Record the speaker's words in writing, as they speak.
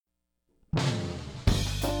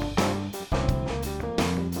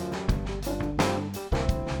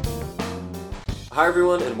Hi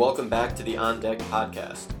everyone, and welcome back to the On Deck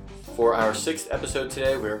podcast. For our 6th episode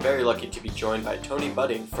today, we are very lucky to be joined by Tony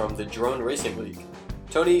Budding from the Drone Racing League.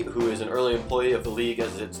 Tony, who is an early employee of the league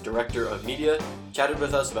as its director of media, chatted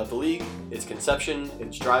with us about the league, its conception,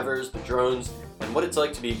 its drivers, the drones, and what it's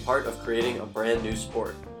like to be part of creating a brand new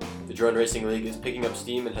sport. The Drone Racing League is picking up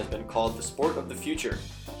steam and has been called the sport of the future.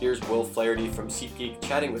 Here's Will Flaherty from SeatGeek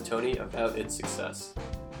chatting with Tony about its success.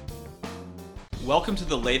 Welcome to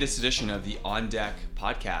the latest edition of the On Deck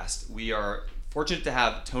podcast. We are fortunate to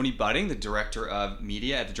have Tony Budding, the director of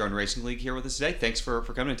media at the Drone Racing League, here with us today. Thanks for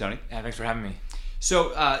coming in, Tony. Yeah, thanks for having me.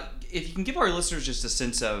 So, if you can give our listeners just a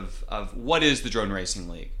sense of what is the Drone Racing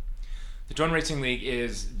League? The Drone Racing League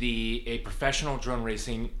is a professional drone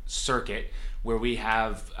racing circuit where we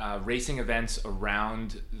have racing events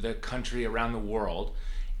around the country, around the world,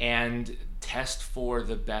 and test for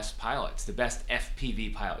the best pilots, the best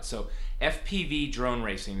FPV pilots. So FPV drone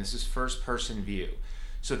racing, this is first person view.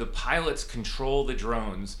 So the pilots control the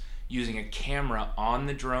drones using a camera on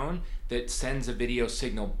the drone that sends a video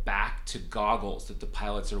signal back to goggles that the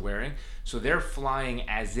pilots are wearing. So they're flying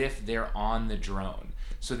as if they're on the drone.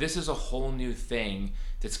 So this is a whole new thing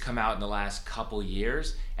that's come out in the last couple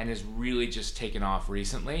years and has really just taken off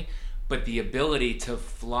recently. But the ability to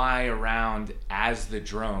fly around as the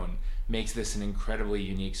drone makes this an incredibly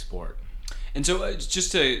unique sport. And so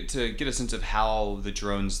just to get a sense of how the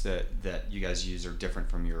drones that you guys use are different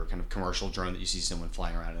from your kind of commercial drone that you see someone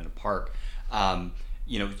flying around in a park,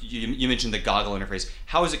 you mentioned the goggle interface.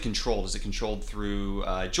 How is it controlled? Is it controlled through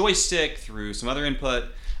a joystick, through some other input?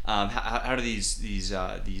 How do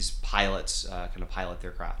these pilots kind of pilot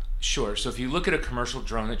their craft? Sure. So if you look at a commercial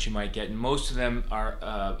drone that you might get, and most of them are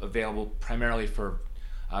available primarily for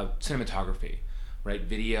cinematography. Right,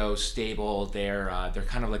 video, stable. They're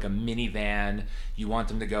kind of like a minivan. You want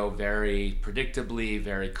them to go very predictably,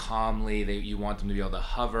 very calmly. You want them to be able to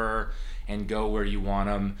hover and go where you want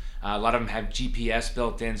them. A lot of them have GPS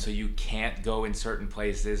built in, so you can't go in certain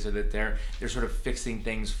places, so that they're sort of fixing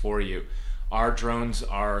things for you. Our drones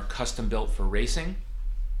are custom built for racing,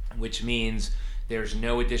 which means there's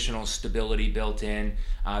no additional stability built in.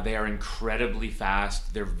 They are incredibly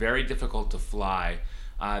fast. They're very difficult to fly.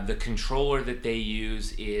 The controller that they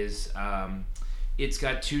use is, it's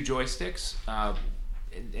got two joysticks,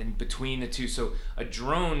 and between the two, so a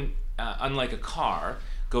drone, unlike a car,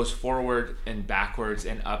 goes forward and backwards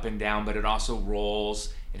and up and down, but it also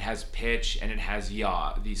rolls, it has pitch, and it has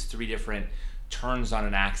yaw, these three different turns on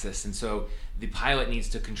an axis. And so the pilot needs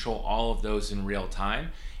to control all of those in real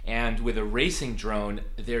time. And with a racing drone,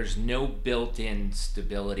 there's no built-in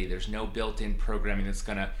stability, there's no built-in programming that's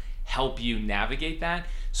going to help you navigate that.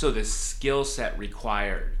 So the skill set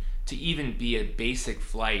required to even be a basic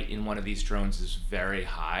flight in one of these drones is very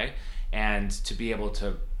high, and to be able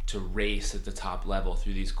to race at the top level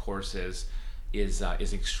through these courses is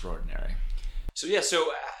extraordinary. So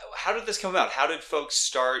how did this come about? How did folks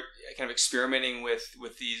start kind of experimenting with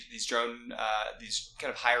these drone these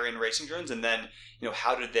kind of higher end racing drones, and then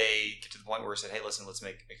how did they get to the point where they said, hey, listen, let's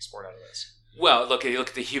make a sport out of this? Well, look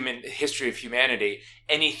at the history of humanity.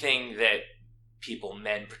 Anything that people,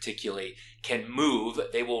 men particularly, can move,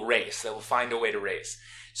 they will race. They will find a way to race.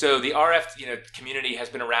 So the RF community has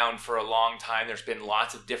been around for a long time. There's been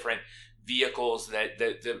lots of different vehicles that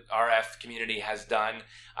the RF community has done.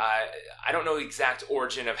 I don't know the exact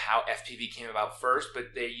origin of how FPV came about first,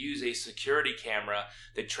 but they use a security camera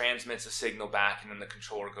that transmits a signal back, and then the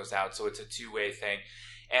controller goes out. So it's a two-way thing.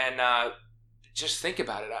 And just think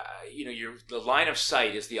about it. The line of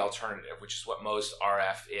sight is the alternative, which is what most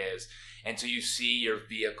RF is. And so you see your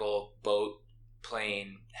vehicle, boat,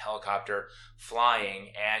 plane, helicopter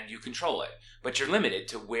flying, and you control it. But you're limited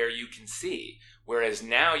to where you can see. Whereas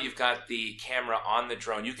now you've got the camera on the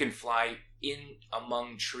drone. You can fly in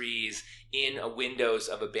among trees, in windows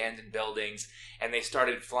of abandoned buildings. And they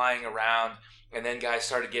started flying around, and then guys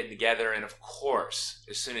started getting together. And of course,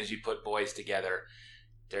 as soon as you put boys together,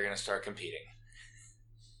 they're going to start competing.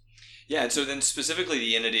 Yeah, and so then specifically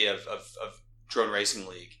the entity of Drone Racing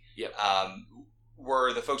League, yep.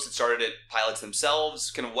 Were the folks that started it pilots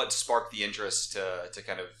themselves? Kind of what sparked the interest to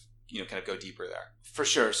kind of go deeper there? For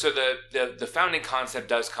sure. So the founding concept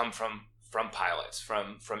does come from pilots,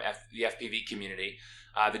 from the FPV community.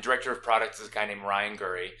 The director of product is a guy named Ryan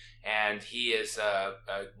Gurry, and he is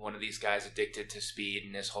one of these guys addicted to speed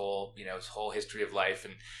and his whole history of life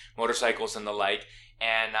and motorcycles and the like.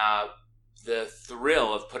 And the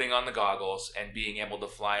thrill of putting on the goggles and being able to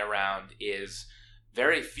fly around is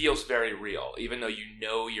feels very real. Even though you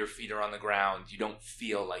know your feet are on the ground, you don't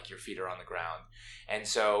feel like your feet are on the ground. And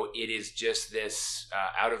so it is just this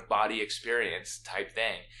out-of-body experience type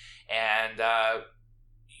thing. And,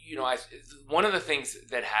 one of the things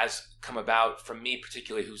that has come about from me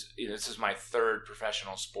particularly, this is my third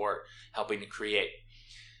professional sport helping to create.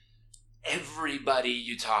 Everybody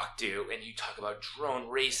you talk to, and you talk about drone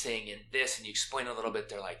racing and this, and you explain a little bit,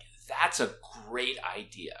 they're like, that's a great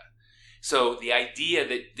idea. So the idea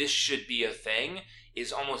that this should be a thing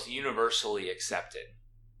is almost universally accepted.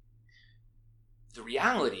 The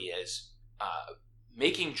reality is,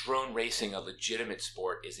 making drone racing a legitimate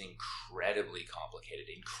sport is incredibly complicated,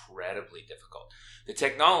 incredibly difficult. The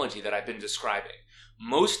technology that I've been describing,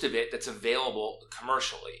 most of it that's available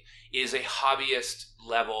commercially is a hobbyist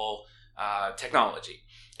level technology.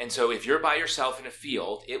 And so if you're by yourself in a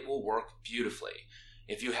field, it will work beautifully.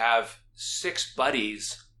 If you have 6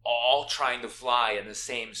 buddies all trying to fly in the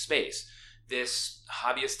same space, this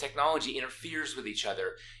hobbyist technology interferes with each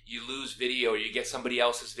other. You lose video, or you get somebody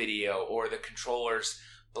else's video, or the controllers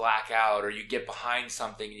black out, or you get behind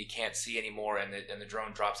something and you can't see anymore, and the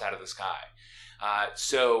drone drops out of the sky.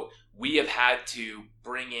 So we have had to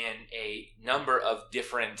bring in a number of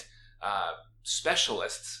different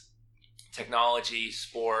specialists, technology,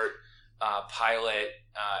 sport, pilot,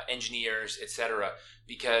 engineers, etc.,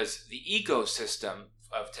 because the ecosystem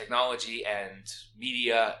of technology and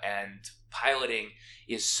media and piloting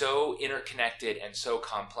is so interconnected and so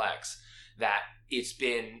complex that it's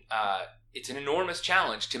an enormous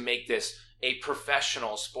challenge to make this a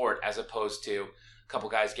professional sport, as opposed to a couple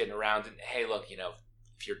guys getting around and, hey, look,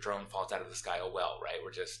 if your drone falls out of the sky, oh well, right?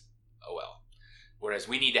 We're just, oh well. Whereas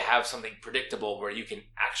we need to have something predictable where you can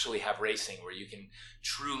actually have racing, where you can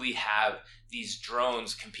truly have these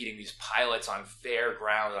drones competing, these pilots on fair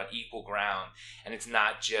ground, on equal ground, and it's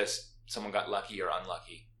not just someone got lucky or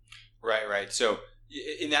unlucky. Right. So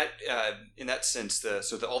in that sense,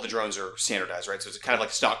 all the drones are standardized, right? So it's kind of like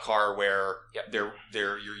a stock car where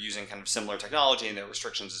you're using kind of similar technology and there are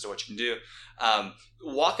restrictions as to what you can do.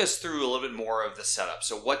 Walk us through a little bit more of the setup.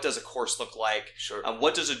 So what does a course look like? Sure.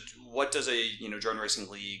 What does a drone racing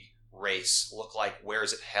league race look like? Where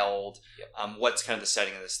is it held? Yep. What's kind of the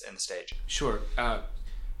setting of this and the stage? Sure.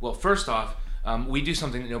 Well, first off, we do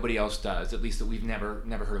something that nobody else does, at least that we've never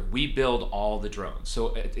heard of. We build all the drones.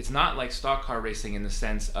 So it's not like stock car racing in the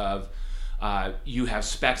sense of you have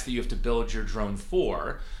specs that you have to build your drone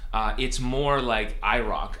for. It's more like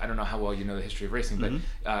IROC. I don't know how well you know the history of racing,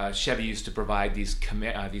 but Chevy used to provide these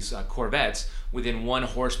Corvettes within 1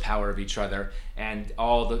 horsepower of each other, and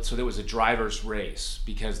so there was a driver's race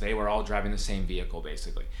because they were all driving the same vehicle,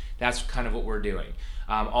 basically. That's kind of what we're doing.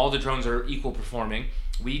 All the drones are equal performing.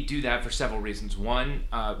 We do that for several reasons. One,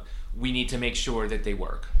 we need to make sure that they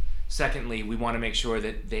work. Secondly, we want to make sure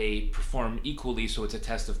that they perform equally, so it's a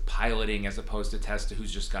test of piloting as opposed to a test of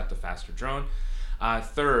who's just got the faster drone.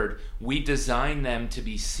 Third, we design them to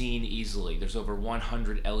be seen easily. There's over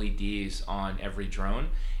 100 LEDs on every drone,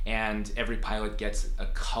 and every pilot gets a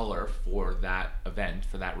color for that event,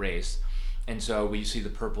 for that race. And so when you see the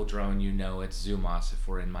purple drone, it's Zumos if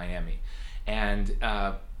we're in Miami. And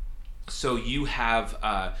so you have,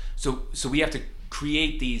 so we have to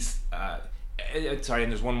create these,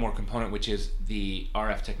 and there's one more component, which is the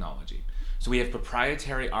RF technology. So we have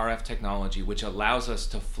proprietary RF technology, which allows us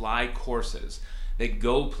to fly courses that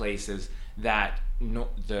go places that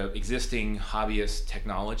the existing hobbyist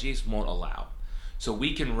technologies won't allow. So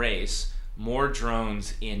we can race more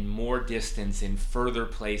drones in more distance in further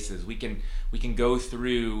places. We can go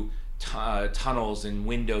through tunnels and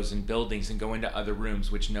windows and buildings and go into other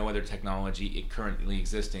rooms, which no other technology currently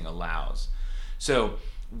existing allows. So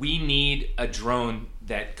we need a drone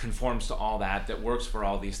that conforms to all that works for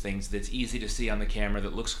all these things, that's easy to see on the camera,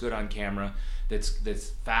 that looks good on camera,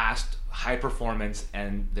 that's fast, high performance,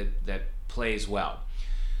 and that plays well.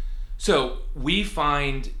 So we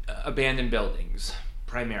find abandoned buildings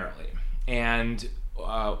primarily, and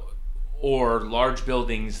or large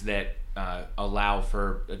buildings that allow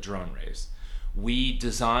for a drone race. We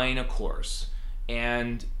design a course,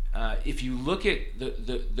 and if you look at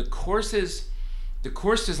the courses, the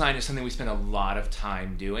course design is something we spend a lot of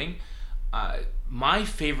time doing. My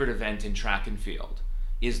favorite event in track and field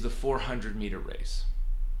is the 400-meter race.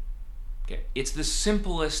 Okay, it's the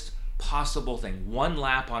simplest possible thing. 1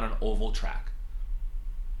 lap on an oval track.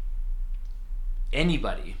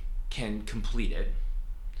 Anybody can complete it.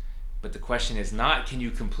 But the question is not, can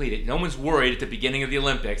you complete it? No one's worried at the beginning of the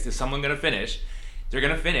Olympics, is someone going to finish? They're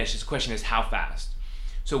going to finish. The question is, how fast?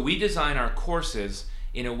 So we design our courses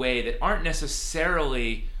in a way that aren't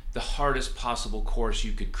necessarily the hardest possible course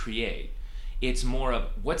you could create. It's more of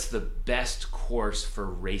what's the best course for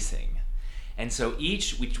racing. And so we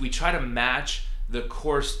try to match the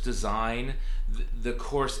course design, the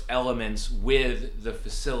course elements with the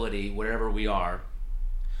facility, wherever we are,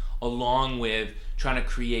 along with trying to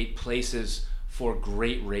create places for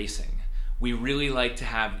great racing. We really like to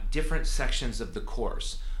have different sections of the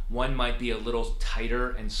course. One might be a little tighter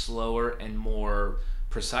and slower and more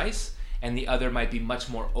precise, and the other might be much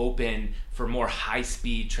more open for more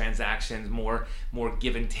high-speed transactions, more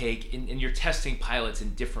give and take, and you're testing pilots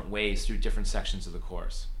in different ways through different sections of the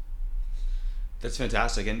course. That's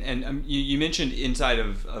fantastic. And you mentioned inside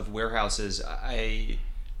of warehouses.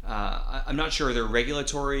 I'm not sure, are there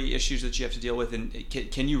regulatory issues that you have to deal with? And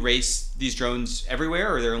can you race these drones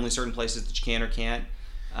everywhere, or are there only certain places that you can or can't?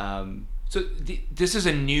 So this is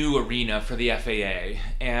a new arena for the FAA,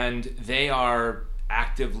 and they are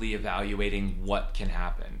actively evaluating what can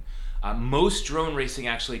happen. Most drone racing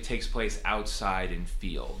actually takes place outside in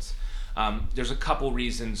fields. There's a couple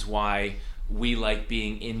reasons why we like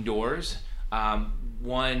being indoors.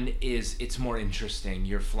 One is it's more interesting.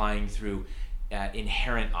 You're flying through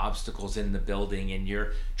inherent obstacles in the building, and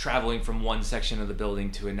you're traveling from one section of the building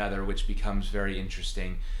to another, which becomes very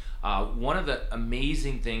interesting. One of the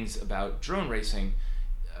amazing things about drone racing,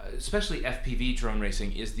 especially FPV drone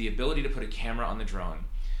racing, is the ability to put a camera on the drone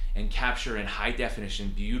and capture in high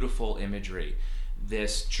definition, beautiful imagery,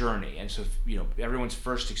 this journey. And so, everyone's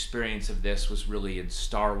first experience of this was really in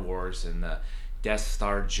Star Wars and the Death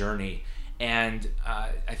Star journey. And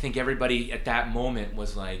I think everybody at that moment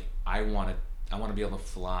was like, I want to be able to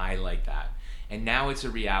fly like that. And now it's a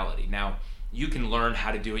reality. Now, you can learn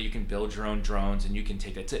how to do it. You can build your own drones, and you can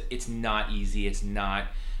take that. It's not easy. It's not.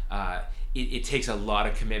 It takes a lot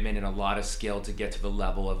of commitment and a lot of skill to get to the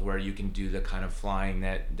level of where you can do the kind of flying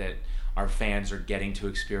that our fans are getting to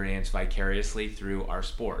experience vicariously through our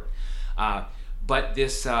sport. But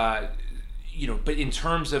this, but in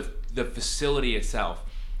terms of the facility itself,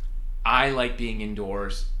 I like being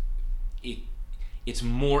indoors. It's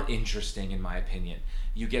more interesting, in my opinion.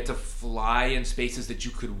 You get to fly in spaces that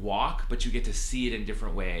you could walk, but you get to see it in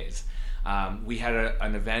different ways. We had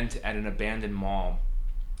an event at an abandoned mall,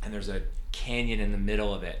 and there's a canyon in the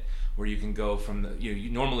middle of it where you can go from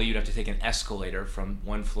normally you'd have to take an escalator from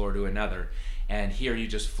one floor to another, and here you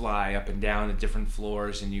just fly up and down the different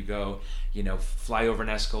floors, and you go, fly over an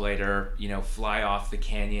escalator, fly off the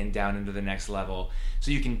canyon down into the next level.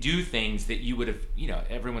 So you can do things that you would have,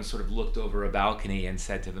 everyone sort of looked over a balcony and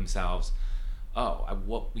said to themselves, oh,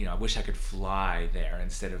 I wish I could fly there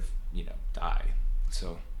instead of, die.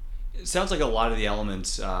 So it sounds like a lot of the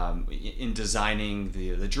elements in designing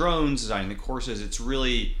the drones, designing the courses, it's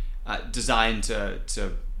really designed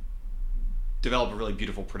to develop a really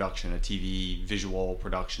beautiful production, a TV visual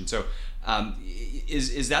production. So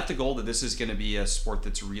is that the goal, that this is going to be a sport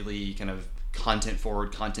that's really kind of content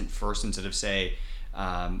forward, content first, instead of, say,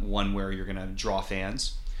 one where you're going to draw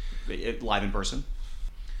fans live in person?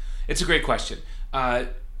 It's a great question.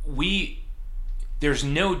 There's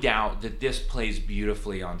no doubt that this plays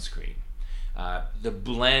beautifully on screen. The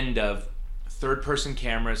blend of third-person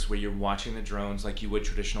cameras where you're watching the drones like you would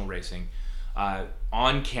traditional racing,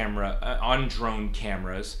 on drone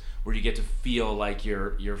cameras where you get to feel like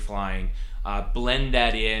you're flying. Blend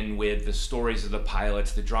that in with the stories of the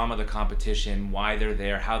pilots, the drama of the competition, why they're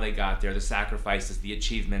there, how they got there, the sacrifices, the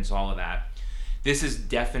achievements, all of that. This is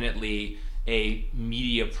definitely a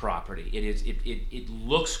media property. It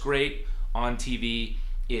looks great on TV.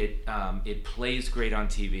 It plays great on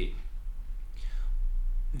TV.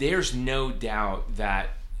 There's no doubt that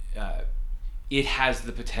it has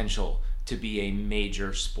the potential to be a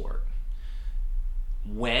major sport.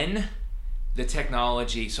 When the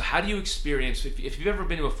technology, so how do you experience, if you've ever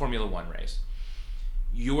been to a Formula One race,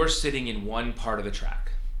 you're sitting in one part of the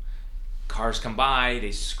track. Cars come by,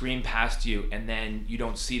 they scream past you, and then you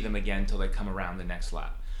don't see them again until they come around the next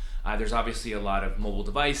lap. There's obviously a lot of mobile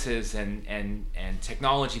devices and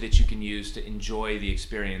technology that you can use to enjoy the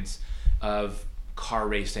experience of car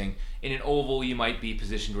racing. In an oval, you might be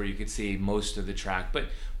positioned where you could see most of the track, but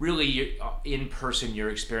really in person, you're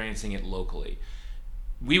experiencing it locally.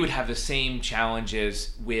 We would have the same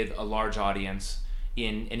challenges with a large audience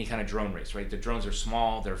in any kind of drone race, right? The drones are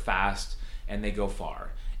small, they're fast, and they go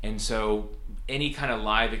far. And so any kind of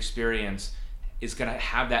live experience is going to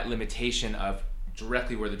have that limitation of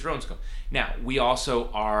directly where the drones go. Now, we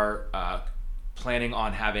also are planning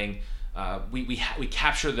on having, we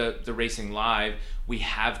capture the racing live. We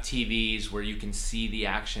have TVs where you can see the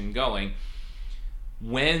action going.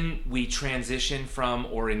 When we transition from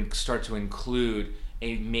or start to include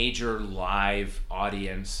a major live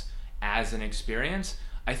audience as an experience,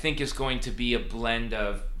 I think is going to be a blend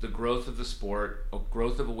of the growth of the sport,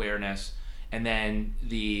 growth of awareness, and then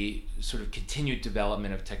the sort of continued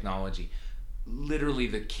development of technology. Literally,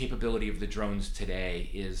 the capability of the drones today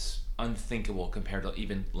is unthinkable compared to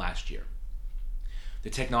even last year. The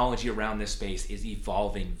technology around this space is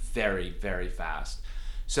evolving very, very fast.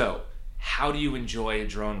 So, how do you enjoy a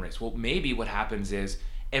drone race? Well, maybe what happens is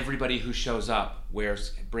everybody who shows up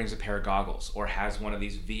brings a pair of goggles or has one of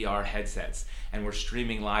these VR headsets, and we're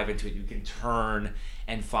streaming live into it. You can turn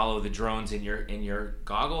and follow the drones in your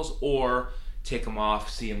goggles, or take them off,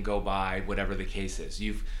 see them go by, whatever the case is.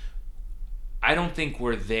 I don't think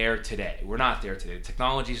we're there today. We're not there today. The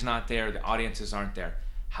technology's not there. The audiences aren't there.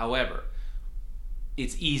 However,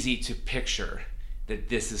 it's easy to picture that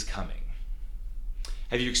this is coming.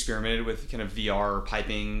 Have you experimented with kind of VR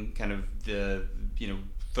piping kind of the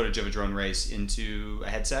footage of a drone race into a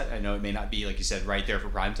headset? I know it may not be, like you said, right there for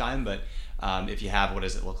prime time, but if you have, what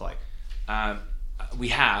does it look like? We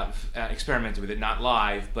have experimented with it, not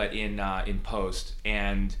live, but in post.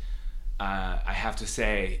 And I have to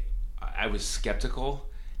say, I was skeptical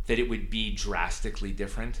that it would be drastically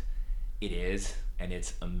different. It is, and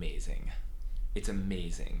it's amazing. It's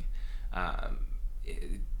amazing.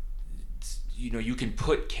 You can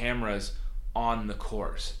put cameras on the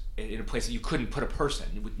course in a place that you couldn't put a person.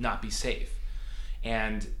 It would not be safe.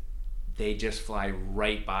 And they just fly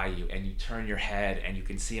right by you, and you turn your head and you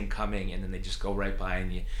can see them coming, and then they just go right by,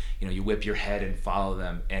 and you whip your head and follow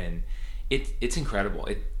them, and it's incredible.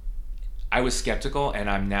 I was skeptical,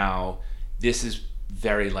 and this is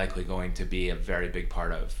very likely going to be a very big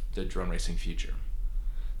part of the drone racing future.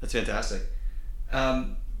 That's fantastic.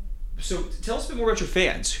 So tell us a bit more about your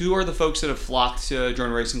fans. Who are the folks that have flocked to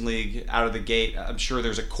Drone Racing League out of the gate? I'm sure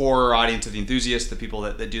there's a core audience of the enthusiasts, the people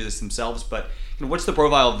that do this themselves, but what's the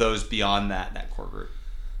profile of those beyond that core group?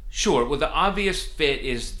 Sure. Well, the obvious fit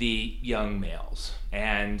is the young males,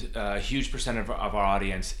 and a huge percent of our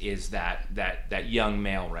audience is that young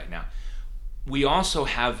male right now. We also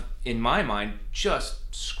have, in my mind,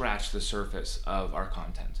 just scratched the surface of our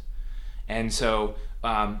content. And so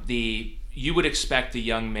you would expect the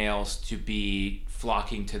young males to be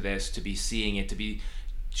flocking to this, to be seeing it, to be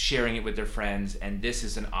sharing it with their friends, and this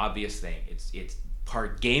is an obvious thing. It's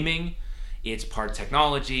part gaming, it's part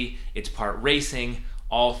technology, it's part racing,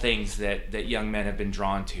 all things that young men have been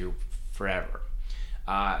drawn to forever.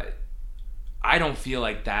 I don't feel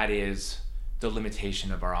like that is the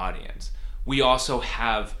limitation of our audience. We also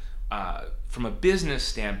have, from a business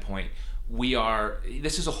standpoint,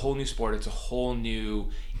 this is a whole new sport. It's a whole new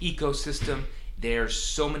ecosystem. There's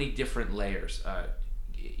so many different layers,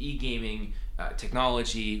 e-gaming,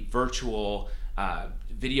 technology, virtual,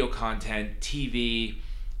 video content, TV,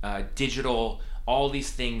 digital, all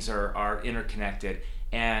these things are interconnected.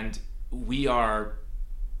 And we are,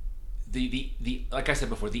 like I said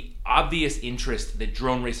before, the obvious interest that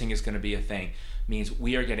drone racing is going to be a thing means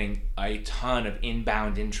we are getting a ton of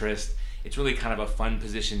inbound interest. It's really kind of a fun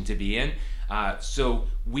position to be in. So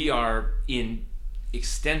we are in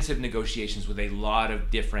extensive negotiations with a lot of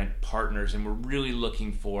different partners, and we're really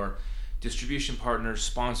looking for distribution partners,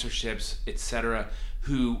 sponsorships, etc.,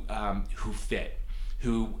 who fit,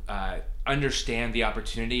 who understand the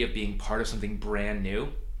opportunity of being part of something brand new,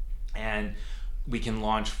 and we can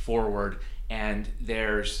launch forward, and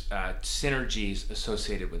there's synergies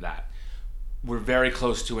associated with that. We're very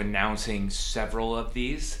close to announcing several of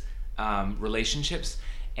these relationships,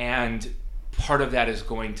 and part of that is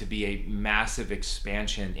going to be a massive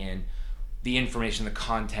expansion in the information, the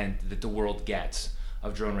content that the world gets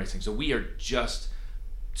of drone racing. So we are just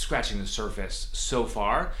scratching the surface so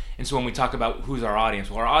far. And so when we talk about who's our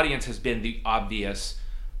audience, well, our audience has been the obvious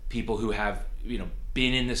people who have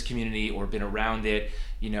been in this community or been around it.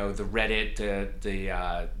 The Reddit,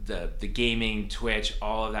 the gaming, Twitch,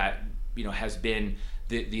 all of that has been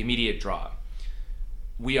the immediate draw.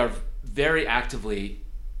 We are very actively,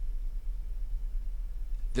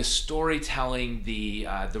 the storytelling, the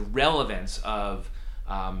relevance of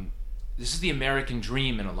this is the American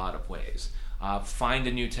dream in a lot of ways. Find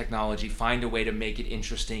a new technology, find a way to make it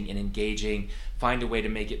interesting and engaging, find a way to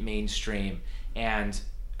make it mainstream. And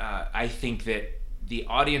I think that the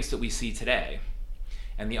audience that we see today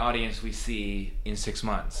and the audience we see in 6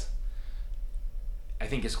 months, I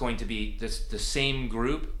think it's going to be the same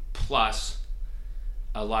group plus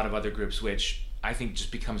a lot of other groups, which I think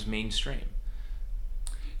just becomes mainstream.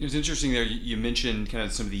 It was interesting there. You mentioned kind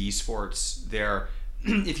of some of the esports there.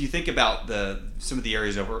 If you think about some of the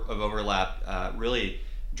areas of overlap, really,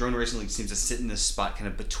 Drone Racing League seems to sit in this spot kind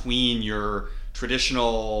of between your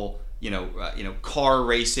traditional, car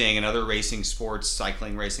racing and other racing sports,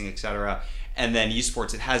 cycling racing, etc., and then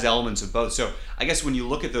esports, it has elements of both. So I guess when you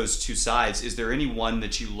look at those two sides, is there any one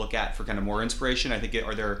that you look at for kind of more inspiration? I think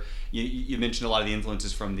are there, you mentioned a lot of the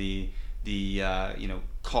influences from the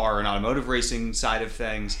car and automotive racing side of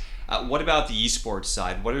things. What about the esports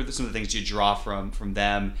side? What are some of the things you draw from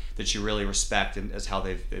them that you really respect, and as how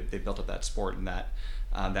they've built up that sport and that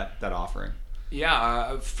offering?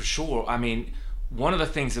 Yeah, for sure. I mean, one of the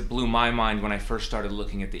things that blew my mind when I first started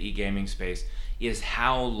looking at the e-gaming space is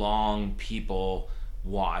how long people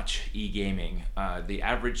watch e-gaming. The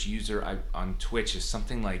average user on Twitch is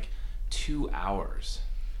something like 2 hours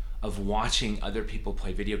of watching other people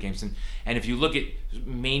play video games. And if you look at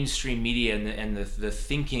mainstream media and the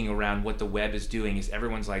thinking around what the web is doing, is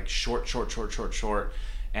everyone's like short,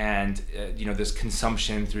 and this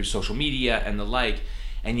consumption through social media and the like.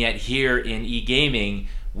 And yet here in e-gaming,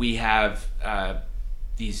 we have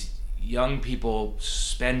these young people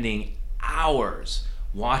spending hours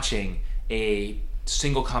watching a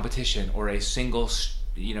single competition or a single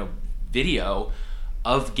video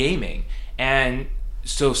of gaming. And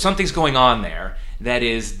so something's going on there that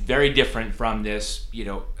is very different from this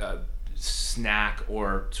snack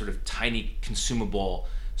or sort of tiny consumable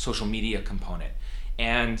social media component.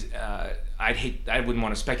 And I wouldn't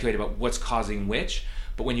want to speculate about what's causing which,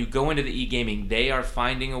 but when you go into the e-gaming, they are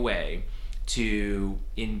finding a way to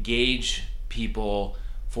engage people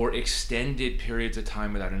for extended periods of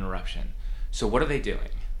time without interruption. So what are they doing?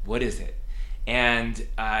 What is it? And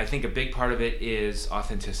I think a big part of it is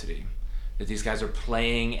authenticity. That these guys are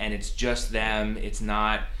playing and it's just them. It's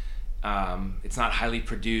not highly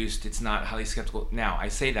produced. It's not highly skeptical. Now, I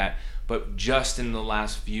say that, but just in the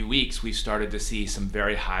last few weeks, we've started to see some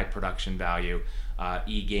very high production value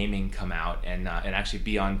e-gaming come out and actually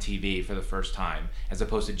be on TV for the first time, as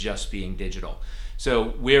opposed to just being digital.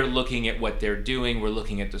 So we're looking at what they're doing. We're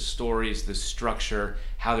looking at the stories, the structure,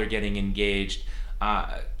 how they're getting engaged.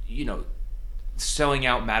 Selling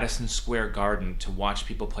out Madison Square Garden to watch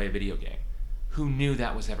people play a video game. Who knew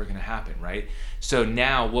that was ever going to happen, right? So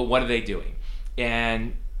now, what are they doing?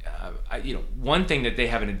 And one thing that they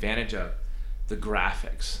have an advantage of, the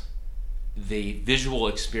graphics, the visual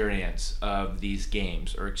experience of these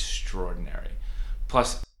games are extraordinary.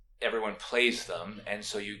 Plus, everyone plays them, and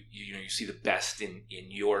so you see the best in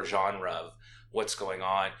your genre of what's going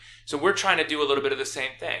on. So we're trying to do a little bit of the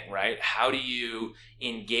same thing, right? How do you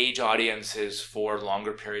engage audiences for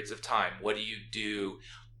longer periods of time? What do you do?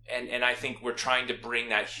 And I think we're trying to bring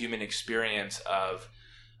that human experience of,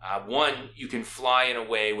 one, you can fly in a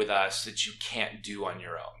way with us that you can't do on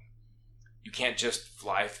your own. You can't just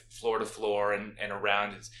fly floor to floor and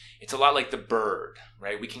around. It's a lot like the bird,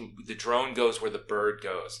 right? The drone goes where the bird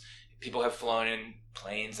goes. People have flown in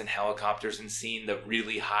planes and helicopters and seen the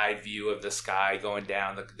really high view of the sky going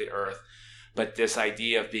down the earth. But this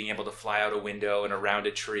idea of being able to fly out a window and around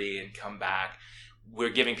a tree and come back, we're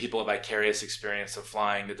giving people a vicarious experience of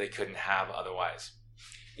flying that they couldn't have otherwise.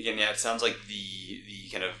 Again, yeah, it sounds like the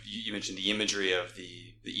kind of, you mentioned the imagery of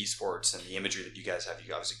the esports and the imagery that you guys have.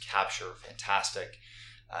 You obviously capture fantastic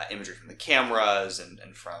imagery from the cameras and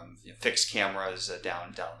from fixed cameras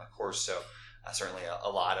down the course. So certainly a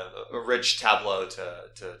lot of a rich tableau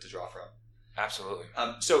to draw from. Absolutely.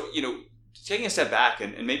 So taking a step back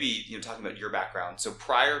and maybe talking about your background. So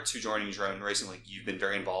prior to joining Drone Racing League, you've been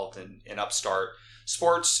very involved in upstart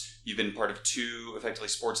sports. You've been part of 2 effectively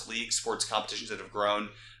sports leagues, sports competitions that have grown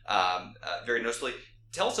very noticeably.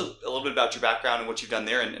 Tell us a little bit about your background and what you've done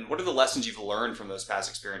there, and what are the lessons you've learned from those past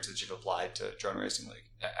experiences you've applied to Drone Racing League?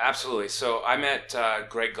 Absolutely. So I met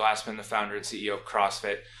Greg Glassman, the founder and CEO of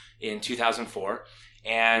CrossFit, in 2004.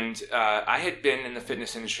 And I had been in the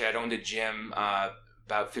fitness industry. I'd owned a gym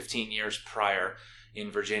about 15 years prior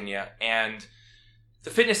in Virginia. And the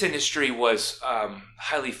fitness industry was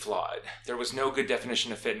highly flawed. There was no good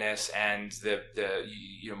definition of fitness, and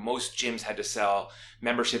most gyms had to sell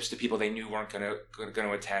memberships to people they knew weren't going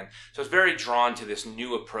to attend. So I was very drawn to this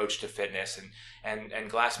new approach to fitness, and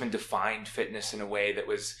Glassman defined fitness in a way that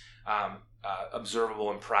was observable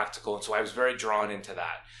and practical, and so I was very drawn into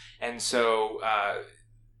that. And so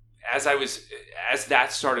as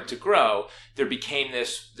that started to grow, there became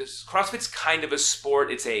this CrossFit's kind of a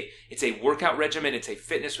sport. It's a workout regimen, it's a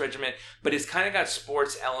fitness regimen, but it's kind of got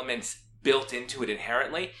sports elements built into it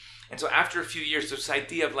inherently. And so after a few years, this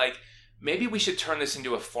idea of maybe we should turn this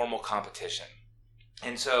into a formal competition.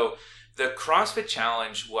 And so the CrossFit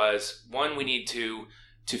Challenge was, one, we need to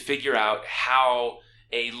figure out how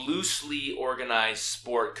a loosely organized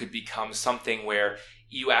sport could become something where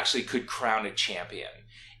you actually could crown a champion.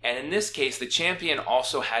 And in this case, the champion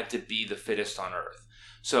also had to be the fittest on earth.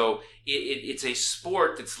 So it's a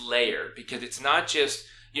sport that's layered, because it's not just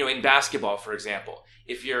In basketball, for example,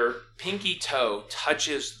 if your pinky toe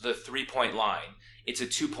touches the 3-point line, it's a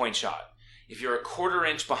 2-point shot. If you're a 1/4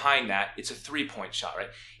 inch behind that, it's a 3-point shot, right?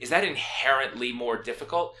 Is that inherently more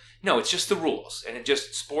difficult? No, it's just the rules, and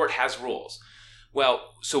sport has rules.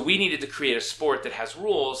 Well, so we needed to create a sport that has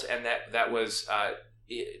rules and that was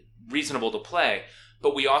reasonable to play,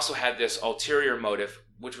 but we also had this ulterior motive,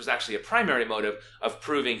 which was actually a primary motive of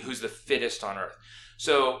proving who's the fittest on earth.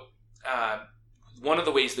 So one of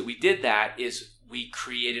the ways that we did that is we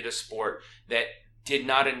created a sport that did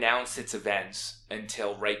not announce its events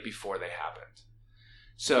until right before they happened.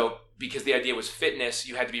 So because the idea was fitness,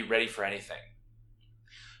 you had to be ready for anything.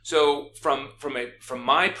 So from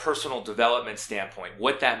my personal development standpoint,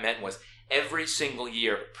 what that meant was every single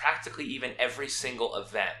year, practically even every single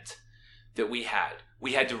event that we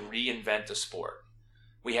had to reinvent the sport.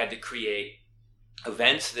 We had to create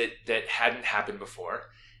events that hadn't happened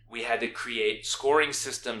before. We had to create scoring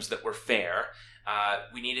systems that were fair.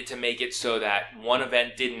 We needed to make it so that one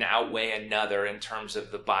event didn't outweigh another in terms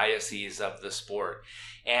of the biases of the sport.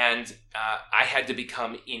 And I had to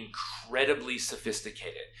become incredibly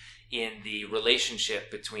sophisticated in the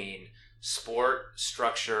relationship between sport,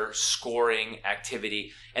 structure, scoring,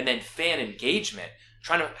 activity, and then fan engagement.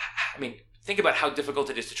 Think about how difficult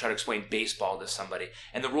it is to try to explain baseball to somebody.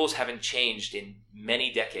 And the rules haven't changed in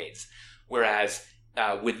many decades. Whereas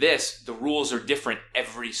with this, the rules are different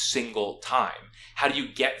every single time. How do you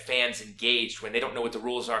get fans engaged when they don't know what the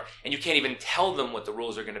rules are? And you can't even tell them what the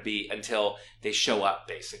rules are going to be until they show up,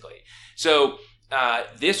 basically. So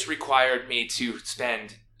this required me to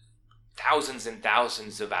spend thousands and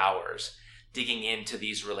thousands of hours digging into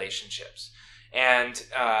these relationships. And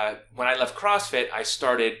when I left CrossFit, I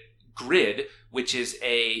started Grid, which is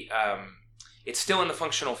it's still in the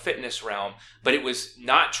functional fitness realm, but it was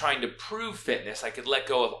not trying to prove fitness. I could let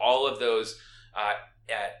go of all of those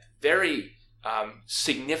very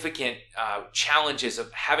significant challenges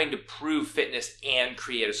of having to prove fitness and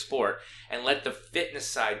create a sport, and let the fitness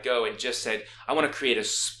side go and just said, I want to create a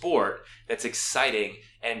sport that's exciting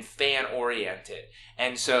and fan-oriented.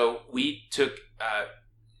 And so we took,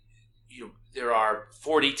 there are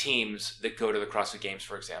 40 teams that go to the CrossFit Games,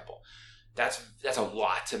 for example. That's a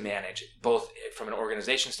lot to manage, both from an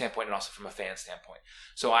organization standpoint and also from a fan standpoint.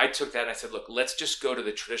 So I took that and I said, look, let's just go to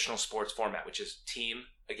the traditional sports format, which is team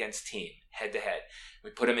against team, head to head.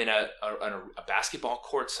 We put them in a basketball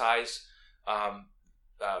court size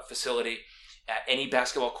facility. Any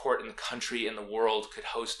basketball court in the country, in the world, could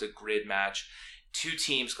host a grid match. 2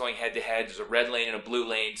 teams going head to head. There's a red lane and a blue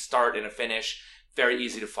lane, start and a finish. Very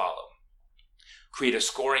easy to follow. Create a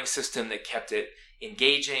scoring system that kept it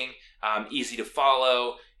engaging, easy to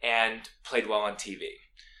follow, and played well on TV.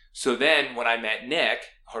 So then when I met Nick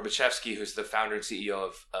Horbaczewski, who's the founder and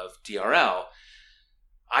CEO of DRL,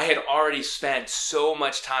 I had already spent so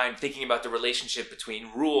much time thinking about the relationship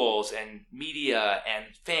between rules and media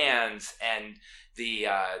and fans and the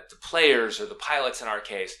players, or the pilots in our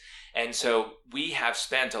case. And so we have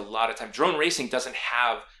spent a lot of time. Drone racing doesn't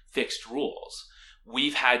have fixed rules.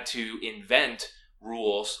 We've had to invent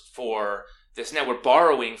rules for this. Now we're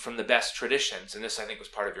borrowing from the best traditions, and this I think was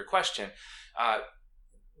part of your question.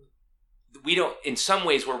 In some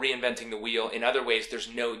ways we're reinventing the wheel. In other ways there's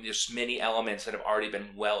many elements that have already been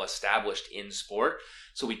well established in sport.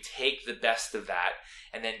 So we take the best of that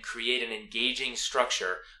and then create an engaging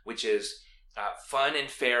structure, which is fun and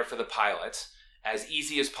fair for the pilots, as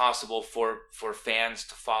easy as possible for fans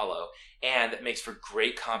to follow, and that makes for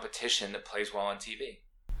great competition that plays well on TV.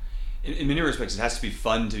 In many respects, it has to be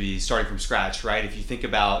fun to be starting from scratch, right? If you think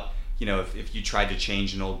about, if you tried to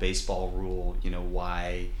change an old baseball rule,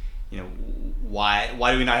 why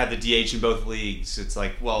do we not have the DH in both leagues? It's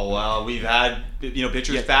like, well, we've had,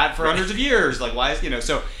 pitchers bat for hundreds of years. Like, why is,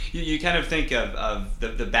 so you kind of think of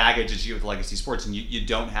the baggage that you have with legacy sports, and you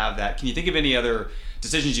don't have that. Can you think of any other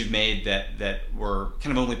decisions you've made that were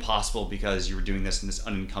kind of only possible because you were doing this in this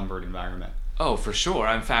unencumbered environment? Oh, for sure.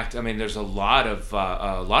 In fact, there's a lot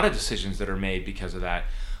of decisions that are made because of that.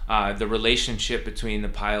 The relationship between the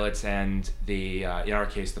pilots and in our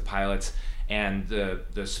case, the pilots and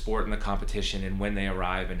the sport and the competition, and when they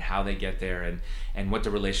arrive and how they get there, and what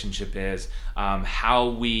the relationship is, how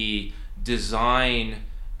we design.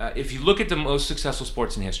 If you look at the most successful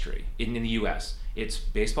sports in history in the U.S., it's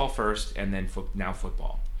baseball first, and then now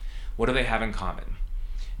football. What do they have in common?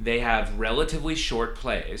 They have relatively short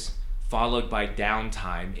plays, followed by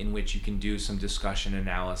downtime in which you can do some discussion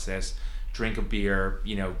analysis, drink a beer,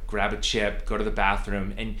 grab a chip, go to the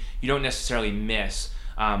bathroom, and you don't necessarily miss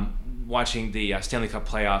watching the Stanley Cup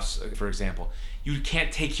playoffs, for example. You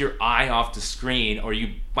can't take your eye off the screen or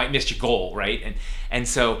you might miss your goal, right? And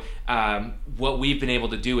so what we've been able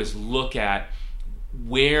to do is look at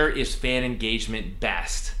where is fan engagement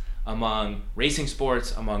best among racing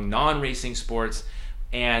sports, among non-racing sports,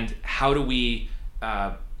 and how do we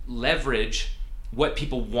leverage what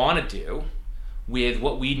people want to do with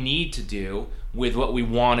what we need to do with what we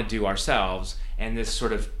want to do ourselves, and this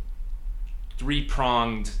sort of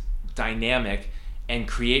three-pronged dynamic, and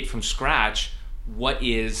create from scratch what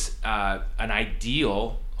is an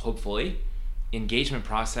ideal, hopefully, engagement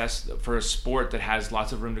process for a sport that has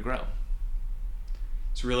lots of room to grow.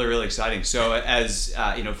 It's really, really exciting. So as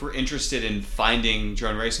if we're interested in finding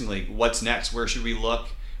Drone Racing League, what's next? Where should we look?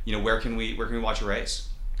 Where can we watch a race?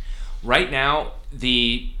 Right now,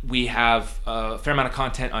 we have a fair amount of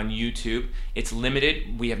content on YouTube. It's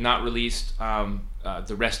limited. We have not released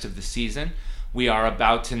the rest of the season. We are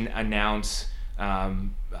about to announce,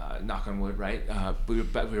 knock on wood, right? We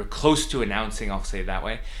were close to announcing, I'll say it that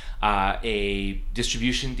way, a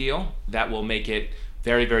distribution deal that will make it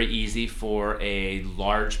very, very easy for a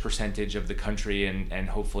large percentage of the country and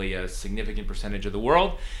hopefully a significant percentage of the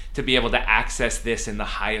world to be able to access this in the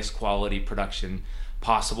highest quality production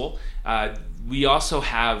possible. We also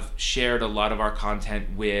have shared a lot of our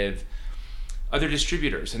content with other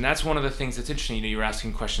distributors, and that's one of the things that's interesting. You were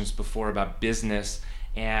asking questions before about business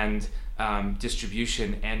and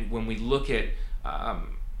distribution, and when we look at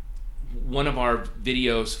one of our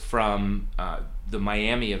videos from the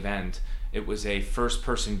Miami event, it was a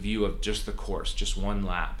first-person view of just the course, just one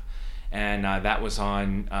lap, and that was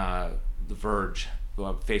on the Verge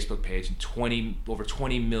Facebook page, and over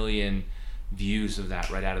 20 million views of that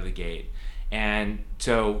right out of the gate. And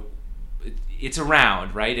so it's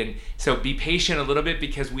around, right? And so be patient a little bit,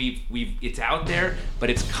 because it's out there, but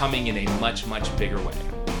it's coming in a much, much bigger way.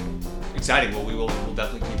 Exciting. Well, we'll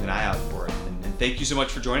definitely keep an eye out for it. And thank you so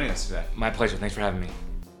much for joining us today. My pleasure. Thanks for having me.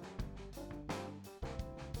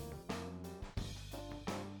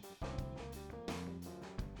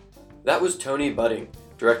 That was Tony Budding,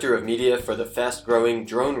 Director of Media for the fast-growing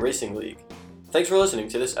Drone Racing League. Thanks for listening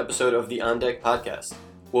to this episode of the On Deck Podcast.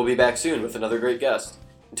 We'll be back soon with another great guest.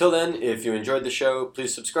 Until then, if you enjoyed the show,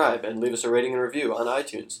 please subscribe and leave us a rating and review on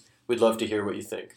iTunes. We'd love to hear what you think.